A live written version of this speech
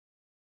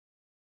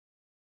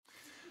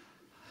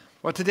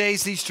Well,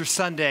 today's Easter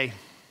Sunday,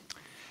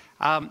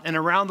 and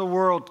around the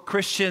world,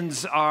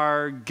 Christians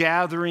are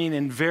gathering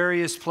in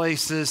various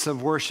places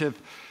of worship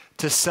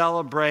to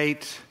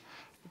celebrate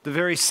the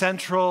very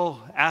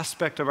central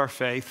aspect of our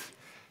faith,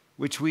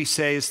 which we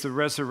say is the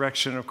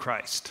resurrection of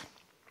Christ.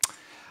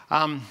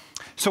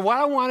 So what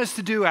I want us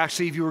to do,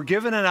 actually, if you were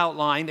given an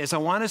outline, is I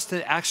want us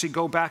to actually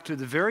go back to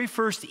the very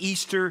first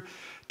Easter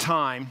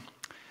time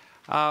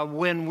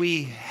when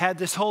we had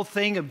this whole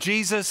thing of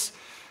Jesus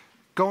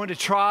going to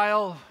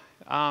trial,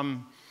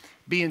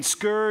 being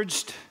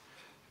scourged,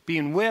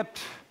 being whipped,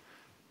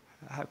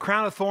 a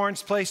crown of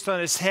thorns placed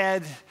on his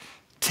head,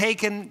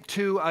 taken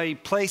to a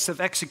place of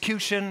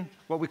execution,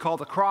 what we call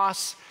the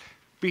cross,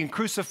 being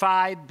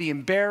crucified,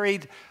 being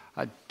buried,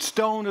 a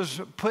stone was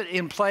put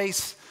in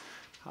place,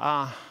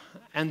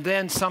 and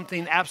then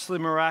something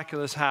absolutely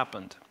miraculous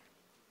happened.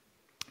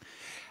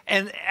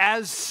 And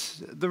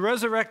as the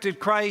resurrected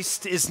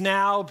Christ is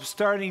now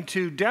starting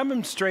to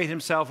demonstrate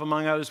himself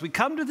among others, we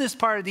come to this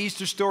part of the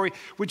Easter story,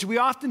 which we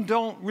often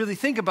don't really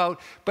think about,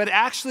 but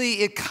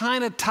actually it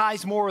kind of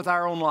ties more with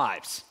our own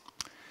lives.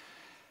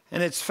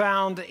 And it's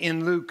found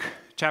in Luke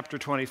chapter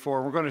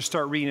 24. We're going to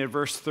start reading at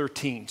verse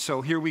 13.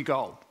 So here we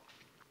go.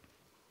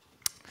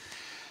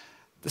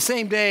 The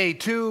same day,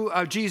 two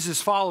of Jesus'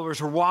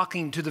 followers were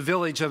walking to the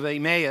village of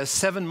Emmaus,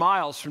 7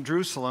 miles from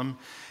Jerusalem.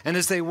 And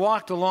as they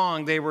walked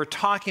along, they were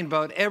talking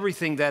about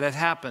everything that had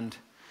happened.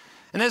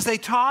 And as they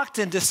talked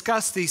and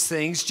discussed these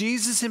things,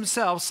 Jesus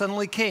himself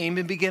suddenly came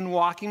and began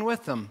walking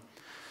with them.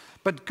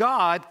 But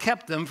God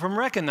kept them from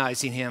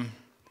recognizing him.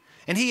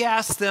 And he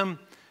asked them,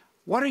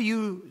 "What are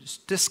you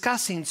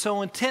discussing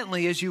so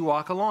intently as you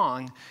walk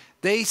along?"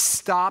 They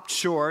stopped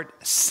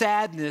short,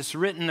 sadness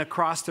written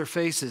across their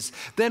faces.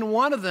 Then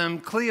one of them,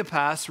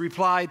 Cleopas,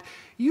 replied,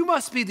 "You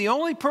must be the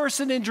only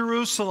person in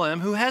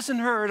Jerusalem who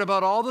hasn't heard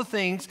about all the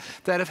things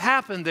that have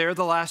happened there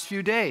the last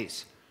few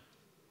days."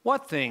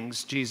 "What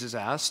things?" Jesus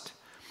asked.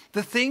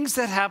 "The things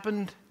that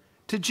happened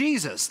to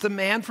Jesus, the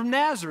man from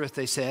Nazareth,"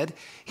 they said.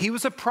 "He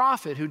was a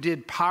prophet who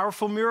did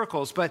powerful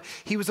miracles, but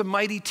he was a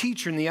mighty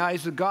teacher in the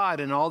eyes of God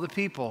and all the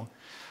people.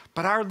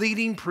 But our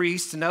leading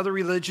priests and other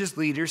religious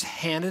leaders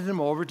handed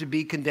him over to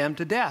be condemned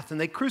to death, and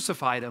they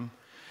crucified him.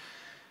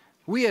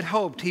 We had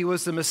hoped he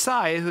was the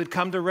Messiah who had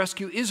come to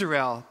rescue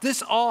Israel.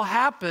 This all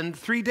happened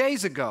 3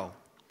 days ago.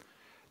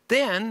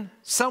 Then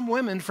some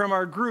women from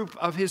our group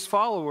of his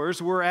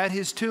followers were at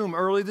his tomb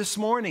early this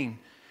morning,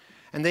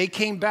 and they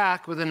came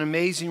back with an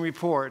amazing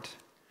report.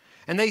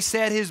 And they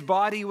said his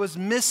body was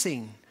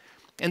missing,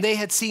 and they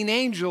had seen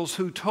angels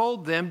who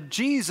told them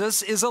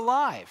Jesus is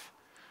alive.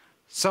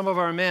 Some of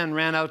our men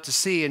ran out to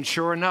see, and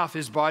sure enough,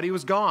 his body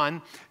was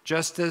gone,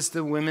 just as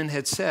the women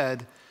had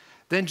said.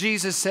 Then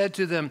Jesus said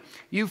to them,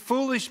 'You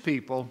foolish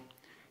people,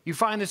 you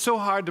find it so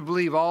hard to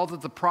believe all that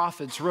the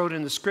prophets wrote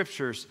in the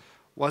scriptures.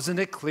 Wasn't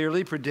it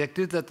clearly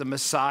predicted that the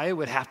Messiah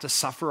would have to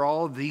suffer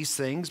all of these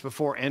things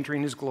before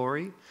entering his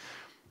glory?'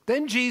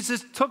 Then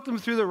Jesus took them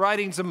through the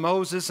writings of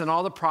Moses and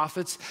all the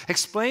prophets,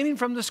 explaining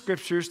from the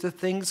scriptures the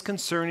things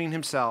concerning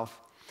himself.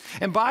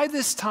 And by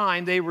this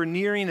time, they were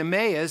nearing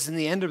Emmaus in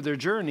the end of their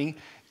journey.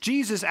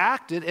 Jesus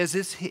acted as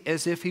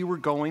if he were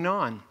going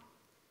on.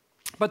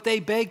 But they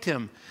begged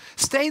him,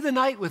 'Stay the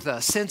night with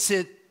us, since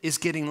it is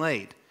getting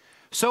late.'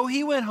 So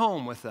he went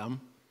home with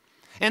them.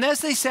 And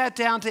as they sat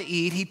down to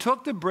eat, he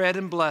took the bread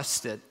and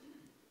blessed it.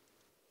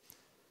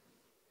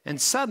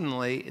 And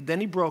suddenly,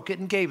 then he broke it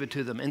and gave it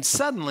to them. And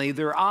suddenly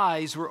their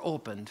eyes were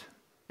opened,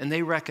 and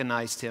they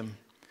recognized him.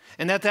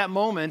 And at that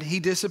moment,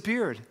 he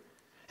disappeared.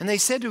 And they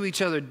said to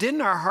each other,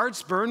 'Didn't our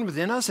hearts burn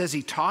within us as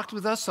he talked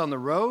with us on the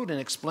road and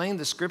explained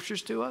the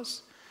scriptures to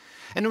us?'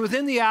 And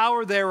within the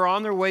hour they were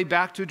on their way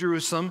back to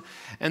Jerusalem,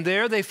 and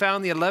there they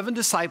found the 11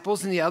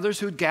 disciples and the others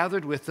who had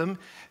gathered with them,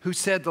 who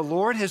said, 'The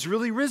Lord has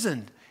really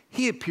risen.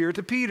 He appeared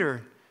to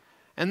Peter.'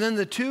 And then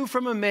the two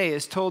from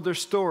Emmaus told their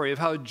story of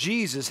how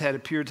Jesus had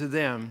appeared to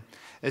them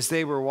as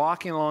they were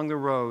walking along the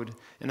road,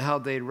 and how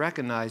they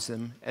recognized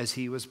him as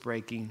he was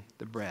breaking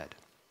the bread."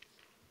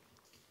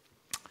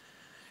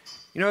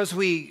 You know, as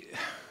we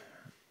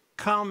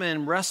come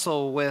and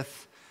wrestle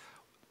with,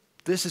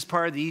 this is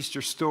part of the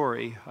Easter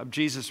story of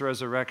Jesus'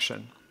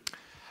 resurrection.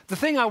 The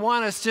thing I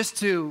want us just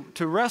to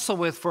wrestle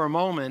with for a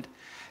moment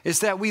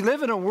is that we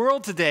live in a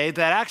world today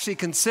that actually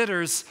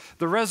considers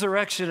the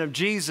resurrection of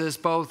Jesus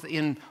both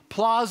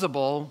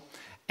implausible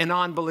and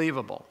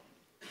unbelievable.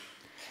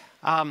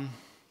 When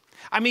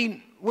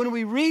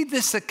we read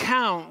this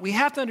account, we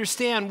have to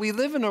understand we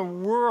live in a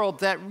world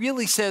that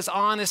really says,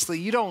 honestly,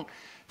 you don't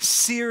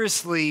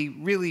seriously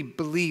really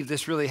believe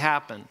this really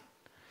happened.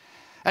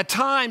 At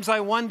times,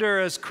 I wonder,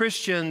 as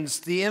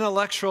Christians, the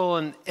intellectual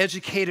and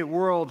educated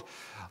world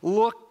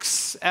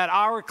looks at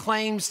our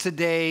claims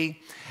today,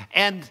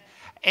 and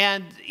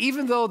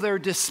even though they're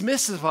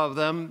dismissive of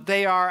them,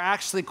 they are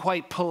actually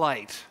quite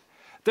polite.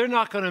 They're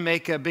not going to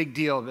make a big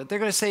deal of it. They're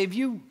going to say, if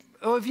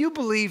you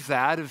believe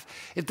that, if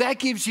that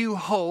gives you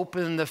hope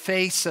in the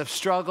face of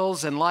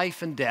struggles and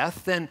life and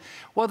death, then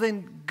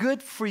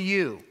good for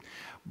you.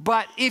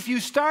 But if you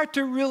start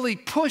to really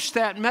push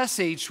that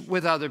message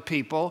with other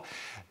people,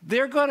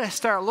 they're going to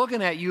start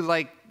looking at you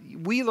like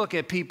we look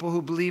at people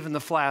who believe in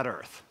the flat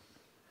earth.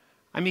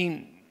 I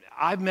mean,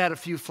 I've met a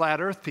few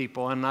flat earth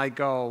people, and I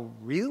go,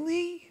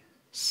 really?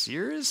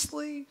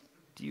 Seriously?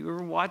 Do you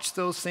ever watch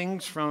those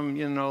things from,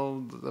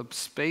 the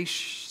space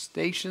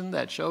station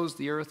that shows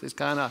the earth is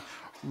kind of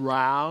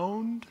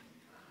round?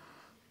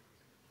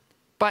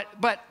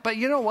 But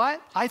you know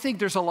what? I think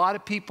there's a lot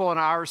of people in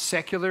our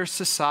secular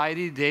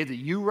society today that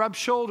you rub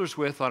shoulders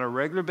with on a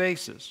regular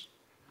basis.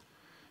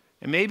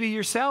 And maybe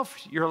yourself,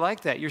 you're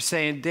like that. You're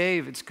saying,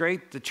 Dave, it's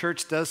great the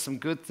church does some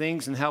good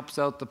things and helps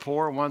out the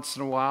poor once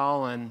in a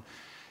while, and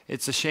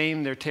it's a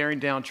shame they're tearing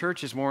down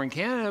churches more in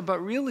Canada, but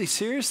really,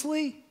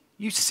 seriously?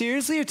 You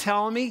seriously are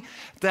telling me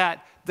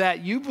that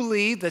you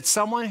believe that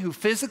someone who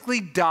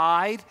physically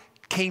died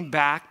came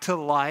back to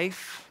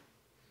life?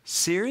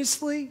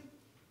 Seriously?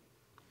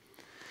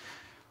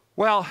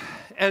 Well,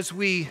 as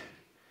we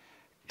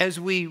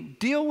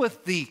deal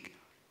with the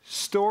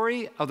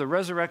story of the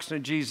resurrection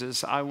of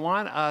Jesus, I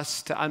want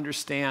us to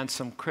understand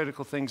some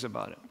critical things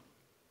about it.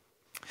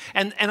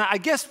 And I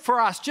guess for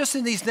us, just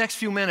in these next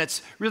few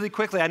minutes, really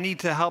quickly, I need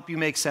to help you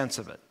make sense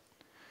of it.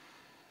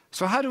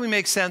 So how do we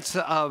make sense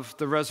of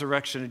the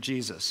resurrection of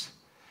Jesus?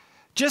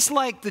 Just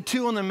like the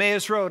two on the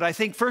Emmaus Road, I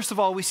think, first of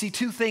all, we see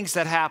two things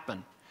that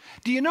happen.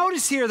 Do you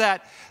notice here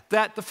that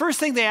the first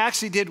thing they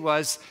actually did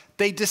was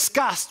they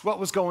discussed what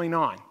was going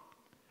on.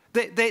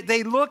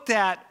 They looked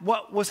at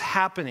what was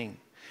happening.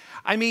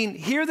 I mean,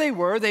 here they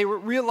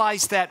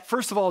realized that,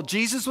 first of all,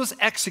 Jesus was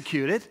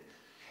executed,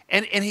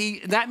 and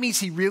that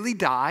means he really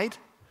died.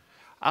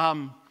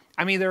 I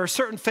mean, there are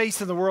certain faiths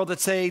in the world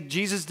that say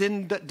Jesus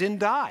didn't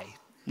die.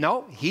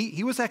 No,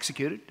 he was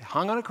executed,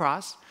 hung on a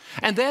cross.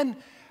 And then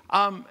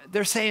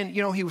they're saying,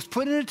 he was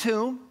put in a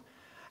tomb,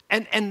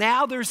 and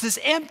now there's this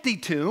empty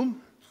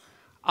tomb.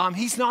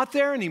 He's not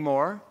there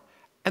anymore,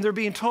 and they're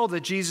being told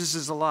that Jesus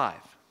is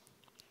alive.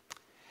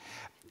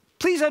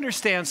 Please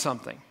understand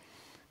something.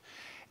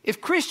 If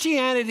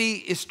Christianity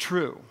is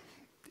true,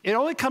 it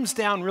only comes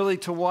down really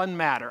to one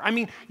matter. I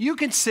mean, you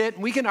can sit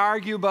and we can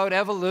argue about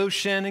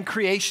evolution and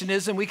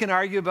creationism. We can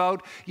argue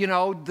about,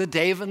 the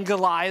David and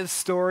Goliath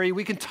story.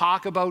 We can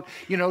talk about,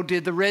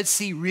 did the Red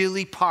Sea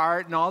really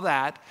part and all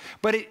that.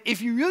 But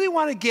if you really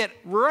want to get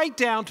right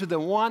down to the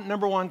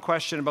number one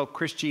question about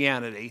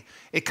Christianity,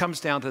 it comes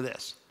down to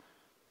this.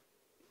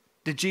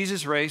 Did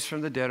Jesus rise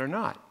from the dead or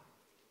not?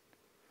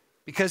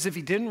 Because if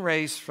he didn't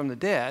raise from the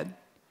dead,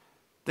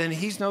 then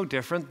he's no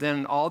different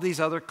than all these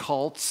other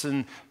cults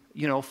and,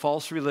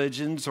 false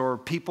religions or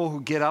people who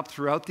get up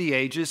throughout the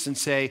ages and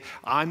say,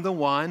 I'm the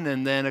one,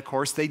 and then, of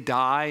course, they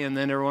die, and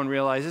then everyone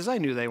realizes, I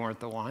knew they weren't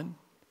the one.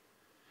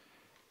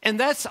 And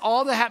that's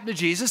all that happened to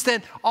Jesus.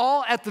 Then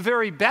all at the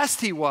very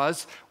best he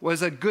was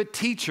a good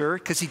teacher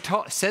because he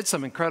said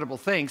some incredible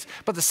things.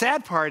 But the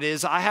sad part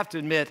is, I have to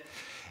admit,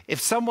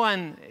 if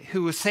someone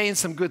who was saying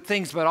some good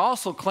things but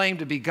also claimed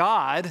to be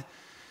God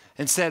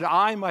and said,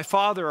 I and my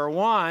Father are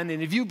one,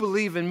 and if you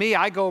believe in me,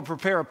 I go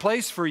prepare a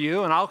place for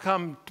you, and I'll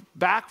come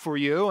back for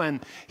you.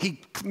 And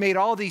he made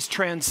all these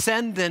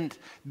transcendent,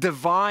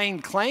 divine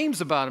claims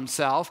about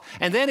himself.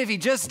 And then if he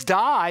just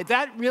died,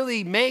 that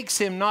really makes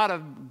him not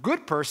a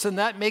good person.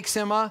 That makes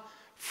him a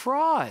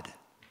fraud.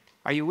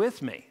 Are you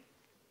with me?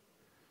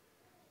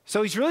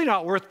 So he's really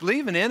not worth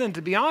believing in. And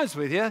to be honest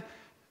with you,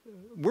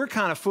 we're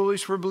kind of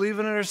foolish for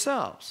believing in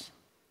ourselves.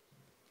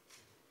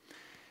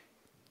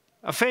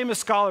 A famous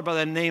scholar by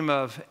the name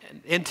of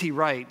N.T.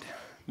 Wright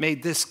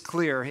made this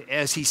clear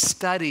as he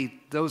studied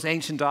those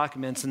ancient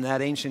documents and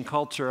that ancient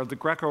culture of the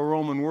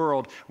Greco-Roman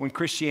world when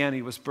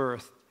Christianity was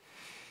birthed.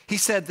 He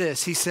said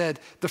this, he said,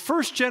 the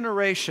first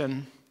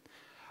generation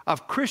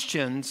of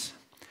Christians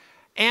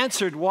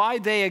answered why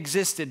they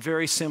existed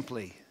very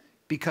simply,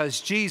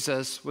 because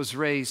Jesus was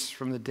raised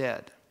from the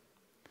dead.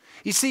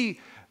 You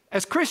see,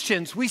 as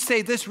Christians, we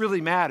say this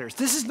really matters.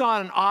 This is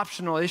not an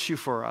optional issue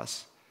for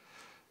us.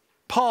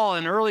 Paul,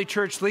 an early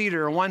church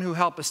leader, one who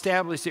helped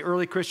establish the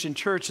early Christian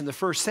church in the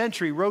first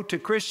century, wrote to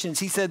Christians,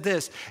 he said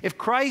this, if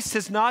Christ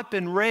has not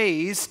been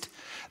raised,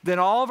 then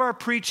all of our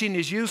preaching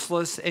is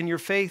useless and your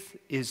faith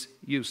is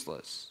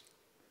useless.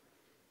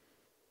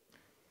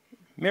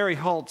 Mary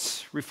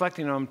Holtz,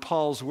 reflecting on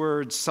Paul's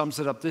words, sums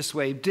it up this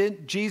way.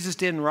 Jesus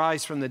didn't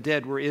rise from the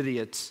dead, we're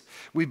idiots.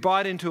 We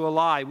bought into a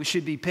lie, we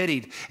should be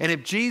pitied. And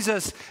if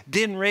Jesus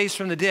didn't rise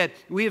from the dead,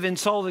 we have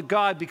insulted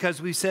God because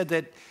we said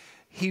that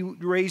he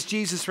raised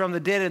Jesus from the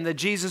dead and that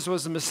Jesus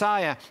was the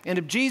Messiah. And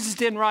if Jesus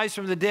didn't rise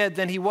from the dead,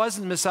 then he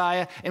wasn't the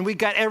Messiah, and we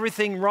got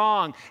everything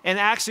wrong. And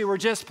actually, we're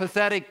just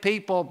pathetic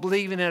people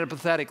believing in a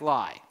pathetic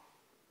lie.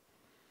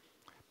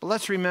 But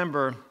let's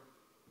remember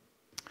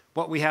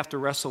what we have to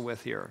wrestle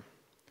with here.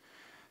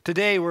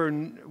 Today,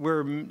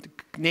 we're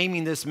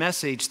naming this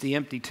message the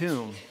empty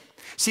tomb.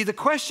 See, the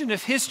question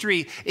of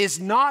history is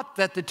not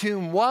that the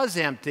tomb was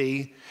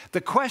empty.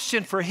 The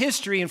question for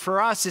history and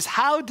for us is,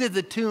 how did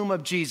the tomb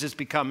of Jesus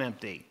become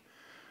empty?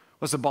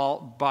 Was the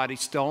body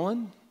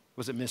stolen?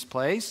 Was it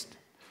misplaced?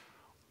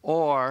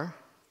 Or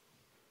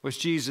Was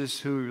Jesus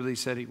who he really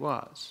said he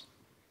was?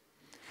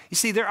 You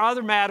see, there are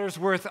other matters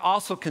worth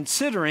also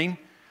considering.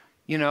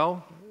 You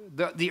know,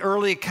 the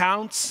early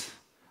accounts,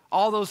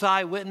 all those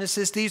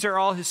eyewitnesses, these are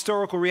all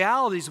historical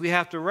realities we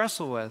have to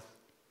wrestle with.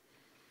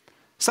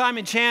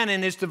 Simon Chan,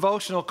 in his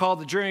devotional called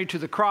The Journey to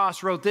the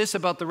Cross, wrote this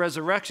about the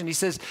resurrection. He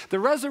says, the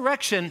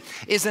resurrection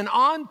is an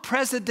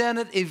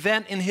unprecedented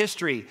event in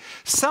history,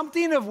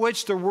 something of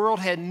which the world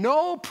had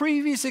no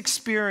previous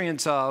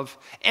experience of,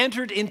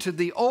 entered into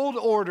the old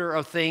order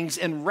of things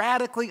and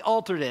radically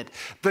altered it.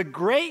 The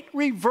great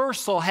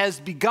reversal has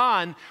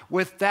begun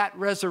with that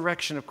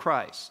resurrection of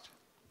Christ.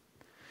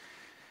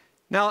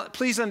 Now,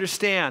 please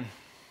understand,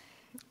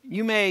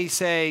 you may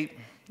say,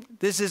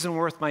 this isn't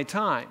worth my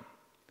time.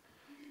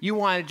 You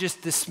want to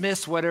just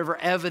dismiss whatever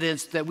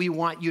evidence that we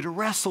want you to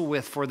wrestle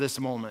with for this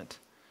moment.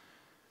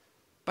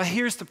 But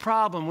here's the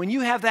problem. When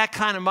you have that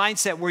kind of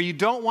mindset where you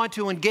don't want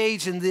to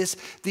engage in these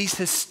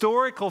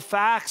historical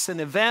facts and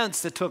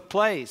events that took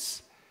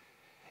place,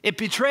 it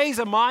betrays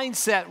a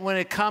mindset when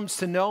it comes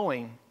to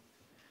knowing.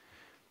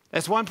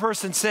 As one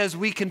person says,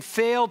 we can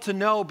fail to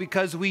know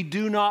because we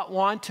do not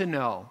want to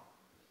know.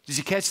 Did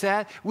you catch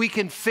that? We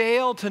can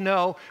fail to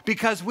know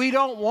because we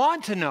don't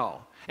want to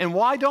know. And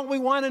why don't we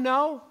want to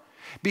know?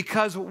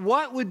 Because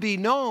what would be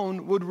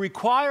known would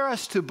require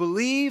us to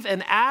believe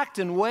and act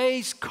in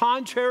ways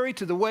contrary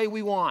to the way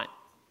we want.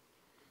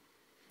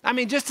 I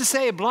mean, just to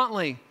say it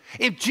bluntly,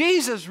 if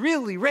Jesus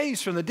really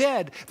raised from the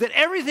dead, then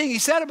everything he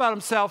said about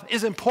himself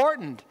is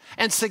important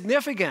and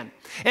significant.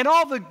 And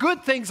all the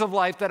good things of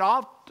life that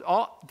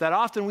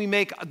often we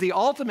make the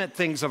ultimate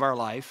things of our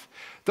life,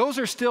 those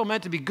are still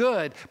meant to be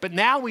good, but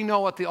now we know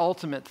what the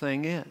ultimate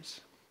thing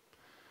is.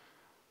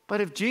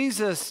 But if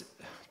Jesus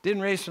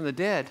didn't raise from the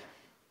dead,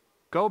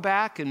 go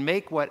back and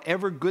make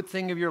whatever good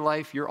thing of your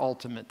life your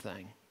ultimate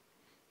thing.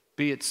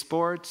 Be it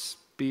sports,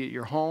 be it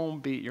your home,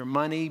 be it your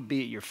money,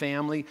 be it your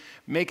family.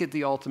 Make it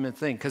the ultimate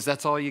thing, because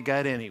that's all you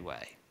got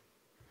anyway.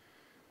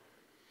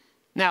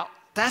 Now,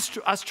 that's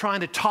us trying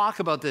to talk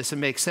about this and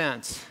make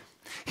sense.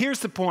 Here's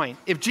the point.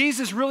 If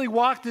Jesus really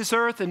walked this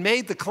earth and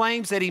made the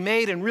claims that he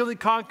made and really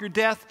conquered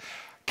death,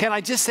 can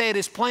I just say it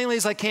as plainly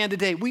as I can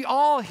today? We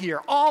all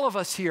here, all of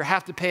us here,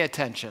 have to pay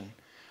attention.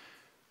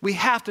 We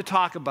have to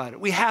talk about it.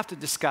 We have to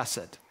discuss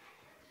it.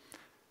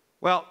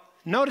 Well,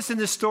 notice in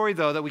this story,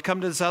 though, that we come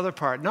to this other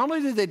part. Not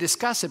only did they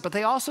discuss it, but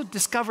they also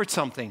discovered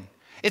something.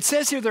 It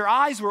says here their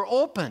eyes were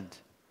opened.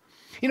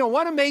 You know,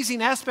 one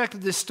amazing aspect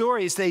of this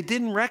story is they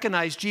didn't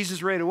recognize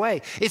Jesus right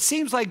away. It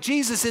seems like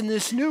Jesus, in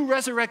this new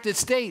resurrected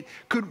state,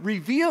 could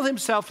reveal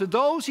himself to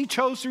those he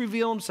chose to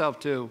reveal himself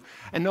to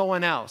and no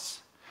one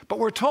else. But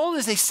we're told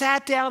as they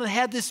sat down and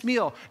had this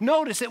meal,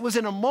 notice it was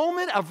in a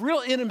moment of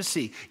real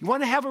intimacy. You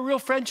want to have a real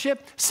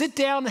friendship? Sit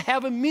down and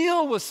have a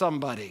meal with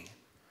somebody.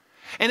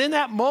 And in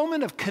that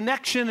moment of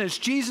connection, as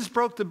Jesus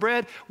broke the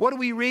bread, what do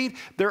we read?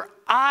 Their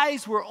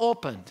eyes were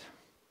opened.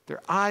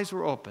 Their eyes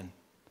were opened.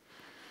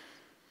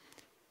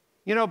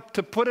 You know,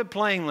 to put it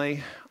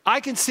plainly,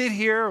 I can sit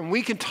here and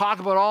we can talk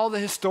about all the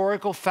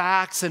historical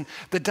facts and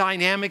the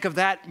dynamic of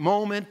that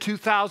moment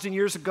 2,000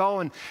 years ago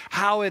and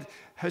how it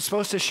is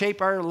supposed to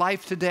shape our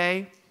life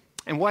today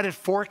and what it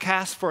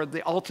forecasts for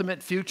the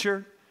ultimate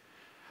future.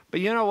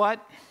 But you know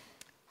what?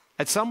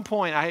 At some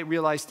point, I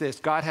realized this.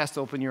 God has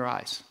to open your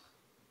eyes.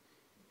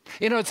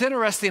 You know, it's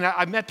interesting.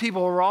 I've met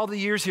people over all the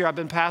years here I've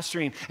been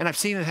pastoring, and I've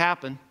seen it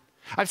happen.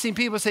 I've seen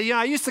people say, you know,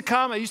 I used to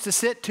come, I used to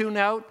sit, tune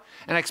out,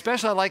 and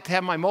especially I like to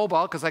have my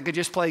mobile because I could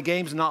just play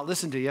games and not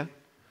listen to you.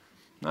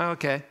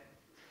 Okay.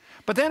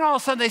 But then all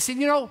of a sudden they said,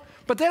 you know,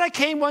 but then I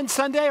came one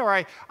Sunday,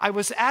 or I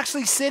was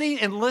actually sitting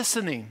and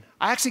listening.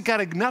 I actually got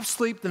enough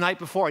sleep the night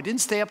before. I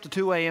didn't stay up to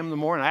 2 a.m. in the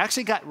morning. I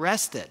actually got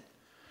rested.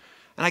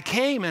 And I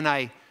came and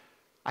I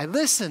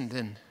listened,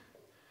 and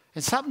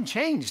something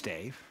changed,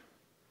 Dave.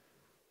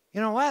 You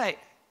know what?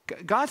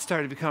 God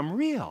started to become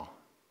real,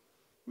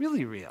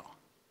 really real.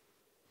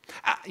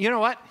 You know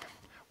what?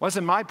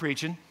 Wasn't my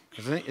preaching.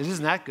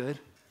 Isn't that good?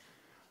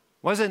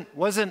 Wasn't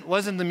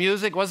the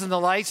music, wasn't the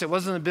lights, it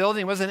wasn't the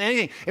building, it wasn't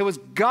anything. It was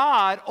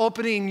God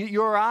opening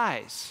your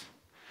eyes.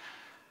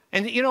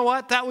 And you know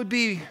what? That would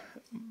be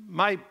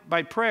my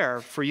prayer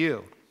for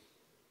you,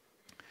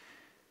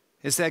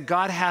 is that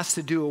God has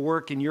to do a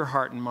work in your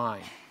heart and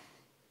mind.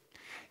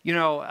 You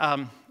know,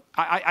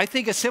 I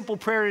think a simple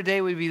prayer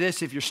today would be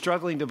this. If you're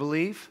struggling to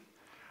believe,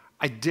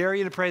 I dare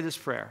you to pray this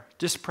prayer.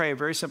 Just pray a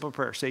very simple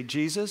prayer. Say,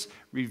 Jesus,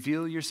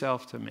 reveal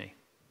yourself to me,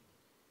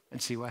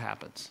 and see what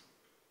happens.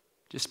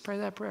 Just pray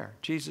that prayer.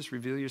 Jesus,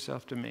 reveal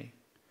yourself to me.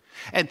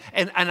 And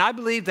I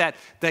believe that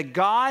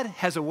God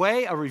has a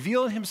way of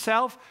revealing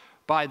himself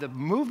by the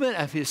movement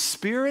of his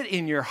Spirit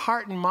in your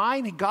heart and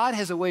mind. God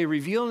has a way of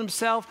revealing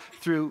himself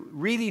through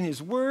reading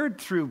his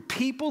word, through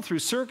people, through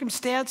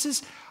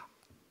circumstances.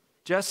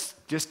 Just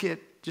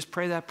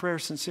pray that prayer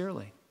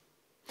sincerely.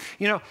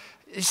 You know,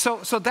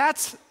 so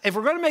that's, if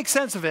we're going to make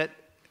sense of it,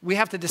 we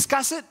have to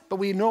discuss it, but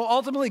we know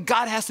ultimately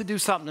God has to do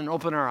something and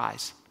open our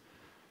eyes.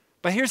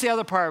 But here's the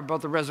other part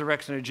about the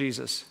resurrection of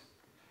Jesus.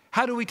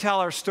 How do we tell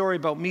our story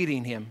about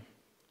meeting him?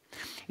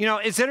 You know,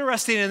 it's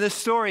interesting in this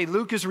story,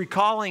 Luke is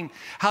recalling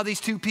how these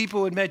two people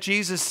who had met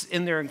Jesus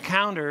in their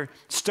encounter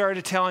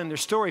started telling their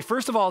story.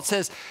 First of all, it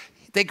says,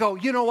 they go,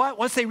 you know what?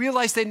 Once they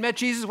realized they'd met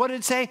Jesus, what did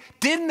it say?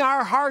 Didn't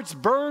our hearts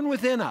burn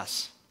within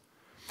us?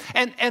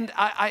 And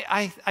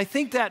I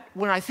think that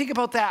when I think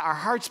about that, our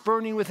hearts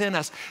burning within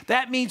us,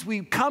 that means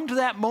we come to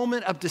that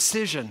moment of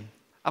decision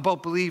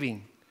about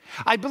believing.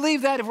 I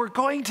believe that if we're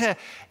going to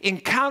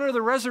encounter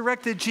the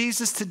resurrected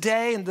Jesus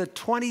today in the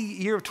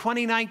year of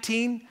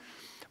 2019,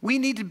 we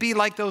need to be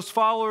like those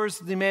followers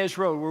of the Emmaus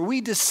Road, where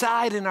we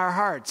decide in our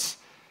hearts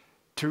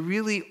to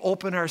really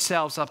open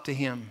ourselves up to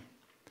him.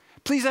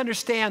 Please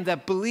understand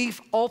that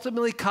belief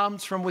ultimately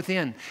comes from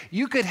within.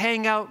 You could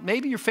hang out,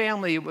 maybe your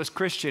family was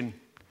Christian.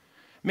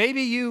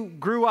 Maybe you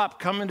grew up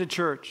coming to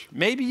church.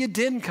 Maybe you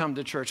didn't come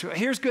to church.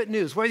 Here's good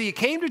news. Whether you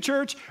came to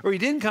church or you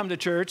didn't come to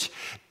church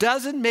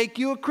doesn't make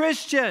you a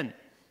Christian.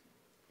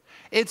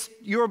 It's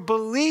your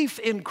belief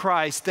in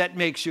Christ that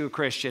makes you a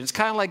Christian. It's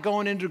kind of like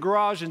going into a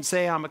garage and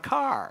saying, I'm a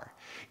car.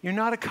 You're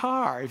not a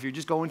car if you're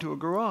just going to a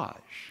garage.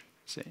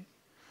 See?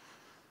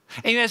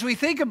 And as we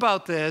think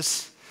about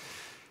this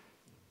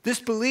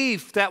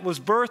belief that was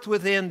birthed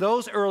within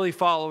those early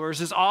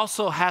followers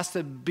also has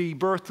to be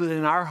birthed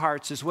within our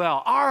hearts as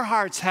well. Our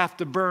hearts have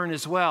to burn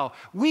as well.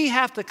 We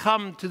have to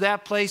come to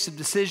that place of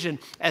decision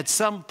at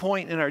some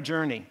point in our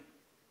journey.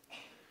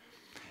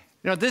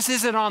 You know, this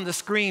isn't on the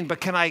screen,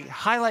 but can I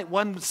highlight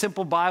one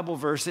simple Bible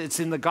verse? It's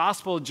in the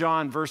Gospel of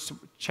John,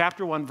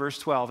 chapter 1, verse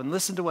 12. And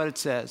listen to what it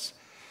says.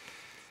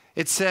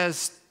 It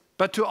says,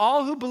 but to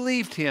all who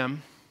believed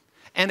him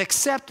and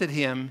accepted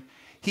him,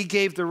 he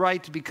gave the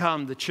right to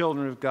become the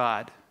children of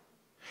God.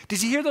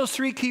 Did you hear those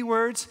three key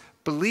words?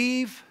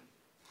 Believe,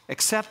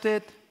 accept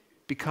it,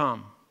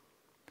 become.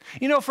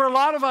 You know, for a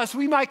lot of us,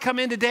 we might come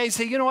in today and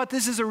say, you know what,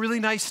 this is a really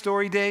nice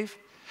story, Dave.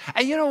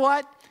 And you know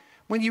what?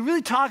 When you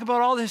really talk about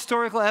all the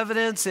historical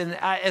evidence, and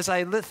as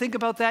I think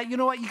about that, you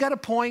know what, you got a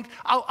point.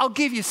 I'll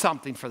give you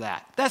something for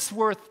that. That's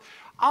worth,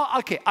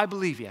 okay, I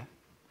believe you.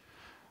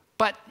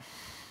 But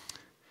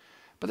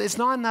it's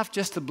not enough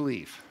just to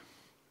believe.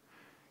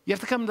 You have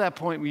to come to that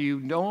point where you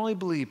not only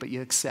believe, but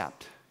you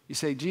accept. You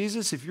say,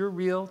 Jesus, if you're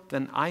real,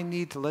 then I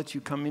need to let you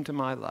come into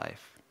my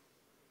life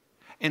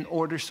in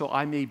order so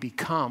I may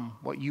become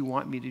what you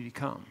want me to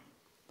become.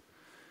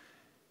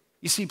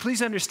 You see,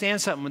 please understand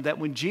something, that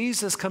when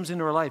Jesus comes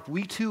into our life,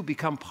 we too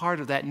become part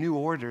of that new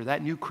order,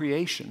 that new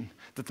creation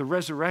that the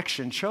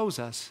resurrection shows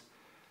us.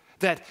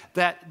 That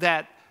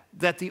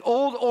the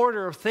old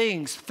order of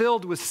things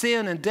filled with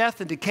sin and death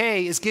and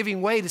decay is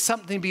giving way to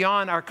something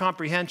beyond our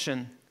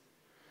comprehension.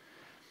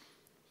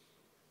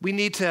 We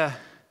need to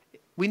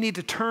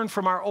turn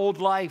from our old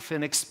life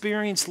and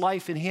experience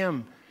life in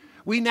him.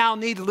 We now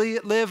need to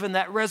live in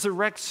that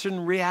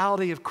resurrection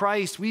reality of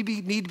Christ. We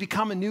need to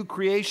become a new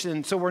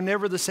creation so we're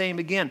never the same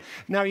again.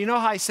 Now, you know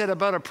how I said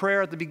about a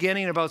prayer at the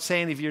beginning about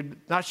saying if you're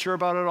not sure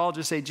about it all,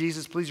 just say,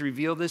 Jesus, please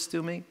reveal this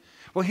to me.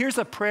 Well, here's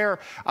a prayer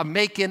of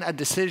making a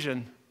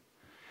decision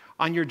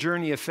on your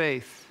journey of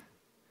faith.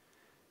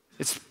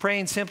 It's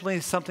praying simply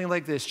something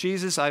like this.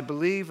 Jesus, I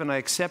believe and I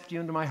accept you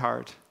into my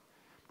heart.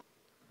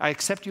 I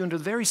accept you into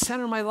the very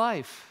center of my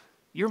life.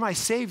 You're my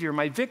Savior,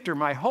 my victor,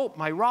 my hope,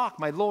 my rock,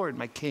 my Lord,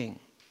 my King.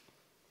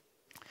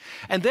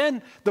 And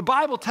then the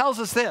Bible tells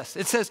us this.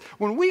 It says,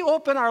 when we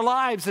open our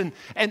lives and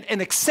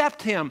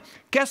accept him,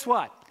 guess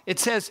what? It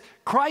says,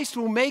 Christ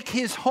will make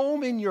his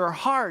home in your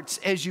hearts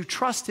as you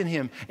trust in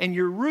him, and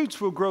your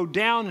roots will grow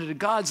down into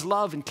God's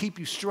love and keep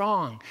you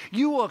strong.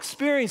 You will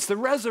experience the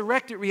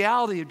resurrected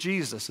reality of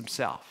Jesus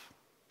himself.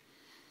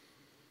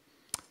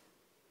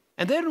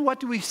 And then what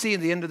do we see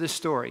in the end of this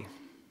story?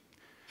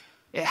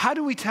 How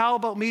do we tell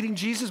about meeting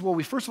Jesus? Well,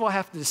 we first of all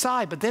have to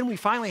decide, but then we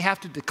finally have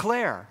to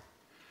declare.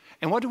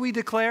 And what do we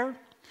declare?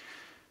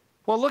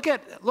 Well, look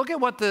at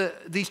what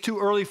these two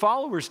early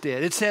followers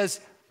did. It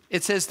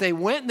says they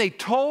went and they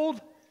told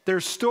their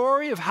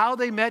story of how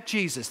they met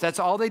Jesus. That's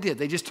all they did.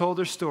 They just told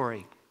their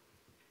story.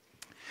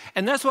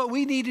 And that's what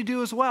we need to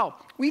do as well.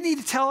 We need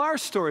to tell our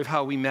story of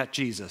how we met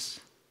Jesus.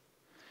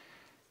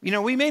 You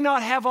know, we may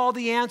not have all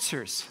the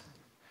answers.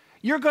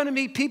 You're going to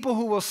meet people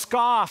who will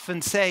scoff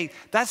and say,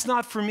 that's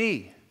not for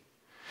me.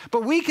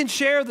 But we can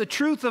share the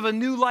truth of a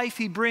new life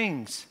he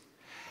brings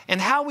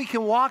and how we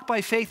can walk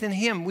by faith in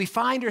him. We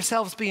find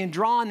ourselves being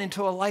drawn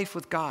into a life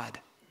with God.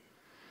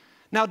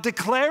 Now,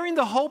 declaring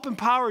the hope and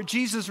power of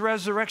Jesus'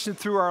 resurrection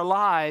through our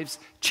lives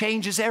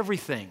changes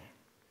everything.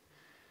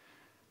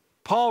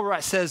 Paul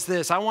says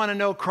this, I want to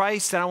know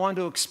Christ and I want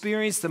to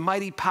experience the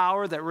mighty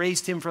power that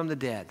raised him from the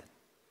dead.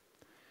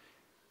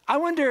 I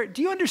wonder,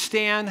 do you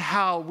understand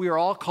how we are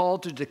all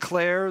called to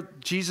declare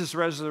Jesus'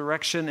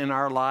 resurrection in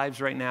our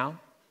lives right now?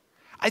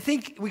 I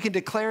think we can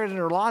declare it in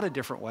a lot of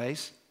different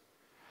ways.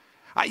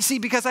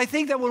 Because I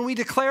think that when we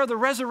declare the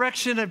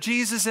resurrection of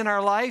Jesus in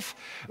our life,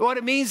 what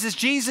it means is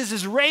Jesus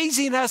is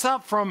raising us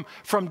up from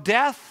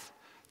death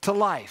to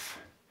life.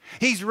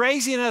 He's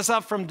raising us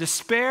up from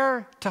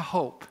despair to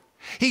hope.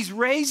 He's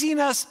raising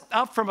us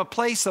up from a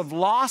place of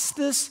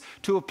lostness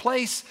to a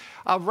place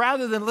of,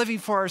 rather than living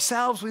for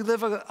ourselves, we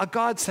live a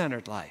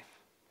God-centered life.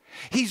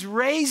 He's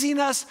raising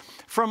us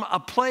from a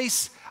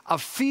place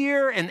of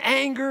fear and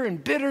anger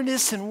and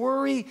bitterness and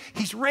worry.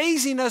 He's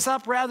raising us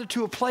up rather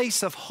to a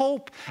place of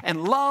hope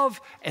and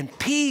love and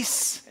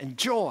peace and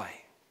joy.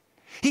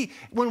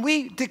 When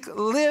we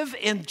live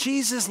in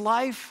Jesus'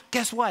 life,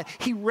 guess what?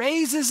 He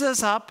raises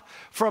us up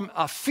from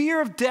a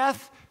fear of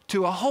death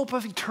to a hope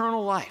of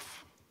eternal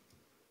life.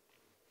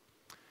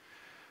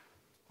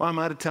 Well, I'm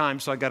out of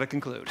time, so I got to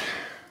conclude.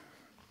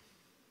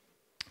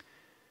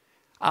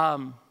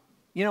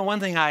 One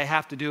thing I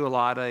have to do a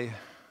lot, I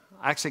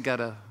actually got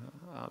a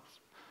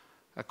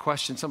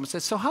question. Someone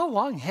said, so how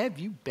long have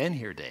you been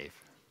here, Dave?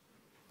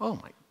 Oh,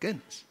 my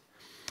goodness.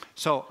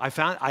 So I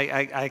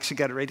actually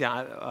got it right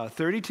down.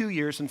 32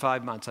 years and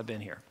 5 months I've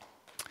been here.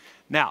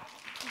 Now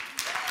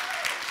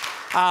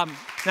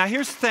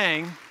here's the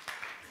thing.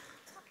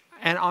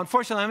 And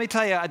unfortunately, let me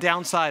tell you a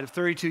downside of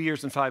 32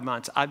 years and 5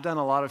 months. I've done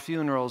a lot of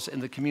funerals in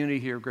the community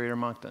here of Greater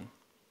Moncton.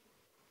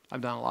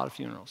 I've done a lot of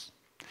funerals.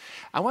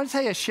 I want to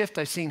tell you a shift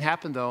I've seen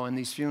happen, though, in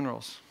these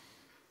funerals.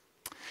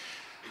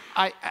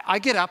 I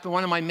get up, and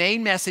one of my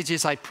main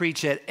messages I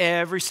preach at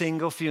every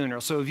single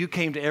funeral. So if you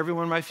came to every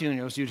one of my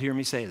funerals, you'd hear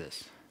me say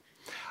this.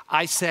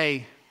 I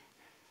say,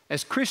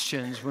 as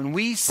Christians, when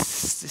we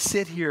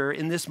sit here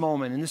in this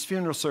moment, in this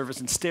funeral service,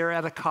 and stare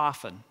at a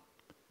coffin,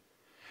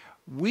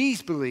 we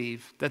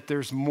believe that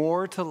there's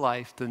more to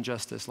life than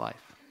just this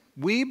life.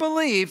 We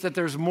believe that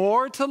there's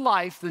more to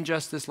life than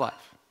just this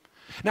life.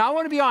 Now, I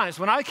want to be honest.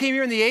 When I came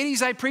here in the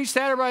 80s, I preached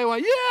that. Everybody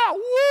went, yeah,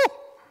 woo!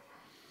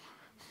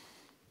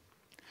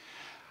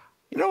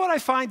 You know what I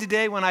find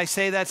today when I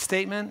say that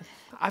statement?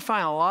 I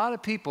find a lot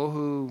of people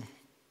who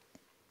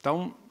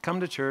don't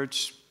come to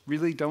church,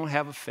 really don't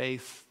have a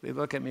faith. They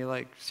look at me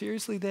like,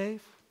 seriously,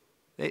 Dave?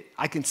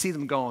 I can see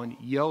them going,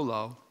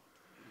 YOLO.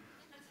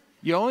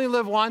 You only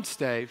live once,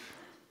 Dave.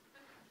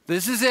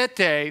 This is it,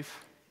 Dave.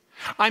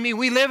 I mean,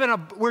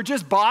 we're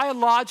just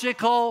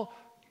biological,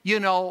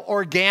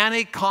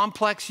 organic,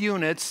 complex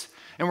units,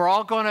 and we're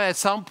all going to, at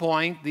some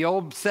point, the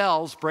old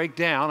cells break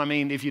down. I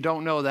mean, if you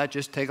don't know that,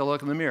 just take a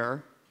look in the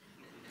mirror.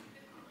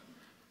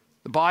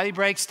 The body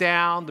breaks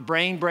down, the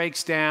brain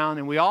breaks down,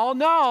 and we all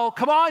know,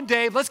 come on,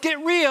 Dave, let's get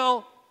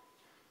real.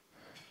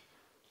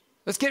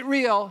 Let's get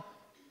real.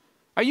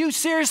 Are you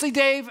seriously,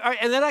 Dave?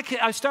 And then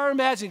I start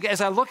imagining, as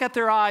I look at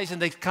their eyes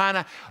and they kind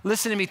of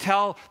listen to me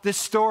tell this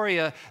story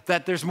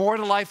that there's more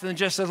to life than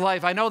just this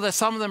life. I know that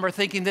some of them are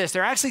thinking this.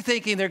 They're actually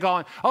thinking, they're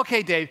going,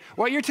 okay, Dave,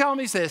 what you're telling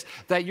me is this,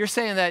 that you're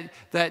saying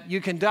that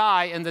you can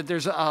die and that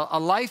there's a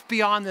life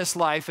beyond this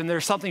life and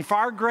there's something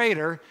far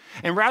greater.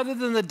 And rather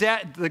than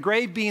the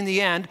grave being the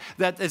end,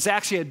 that it's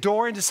actually a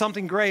door into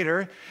something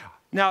greater.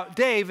 Now,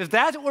 Dave, if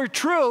that were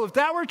true,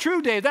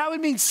 Dave, that would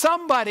mean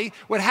somebody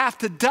would have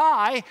to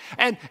die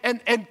and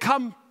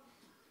come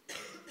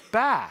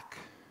back.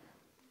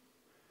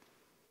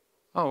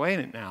 Oh, wait a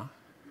minute now.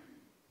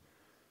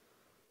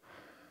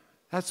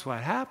 That's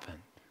what happened.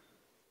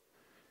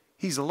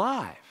 He's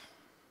alive.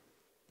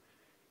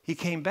 He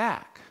came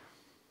back.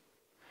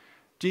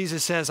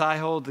 Jesus says, I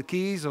hold the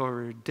keys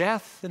over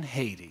death and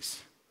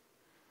Hades.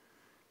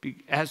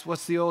 As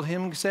what's the old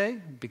hymn say?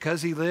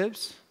 Because he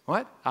lives.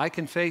 What? I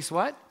can face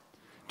what?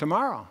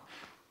 Tomorrow.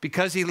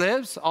 Because he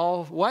lives,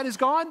 all what is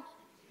gone?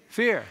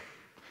 Fear.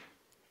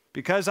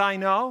 Because I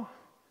know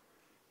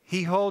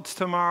he holds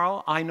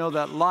tomorrow, I know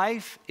that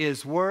life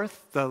is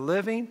worth the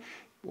living.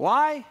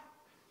 Why?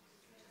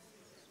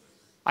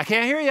 I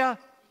can't hear you.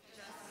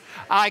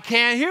 I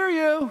can't hear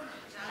you.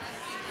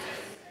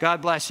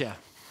 God bless you.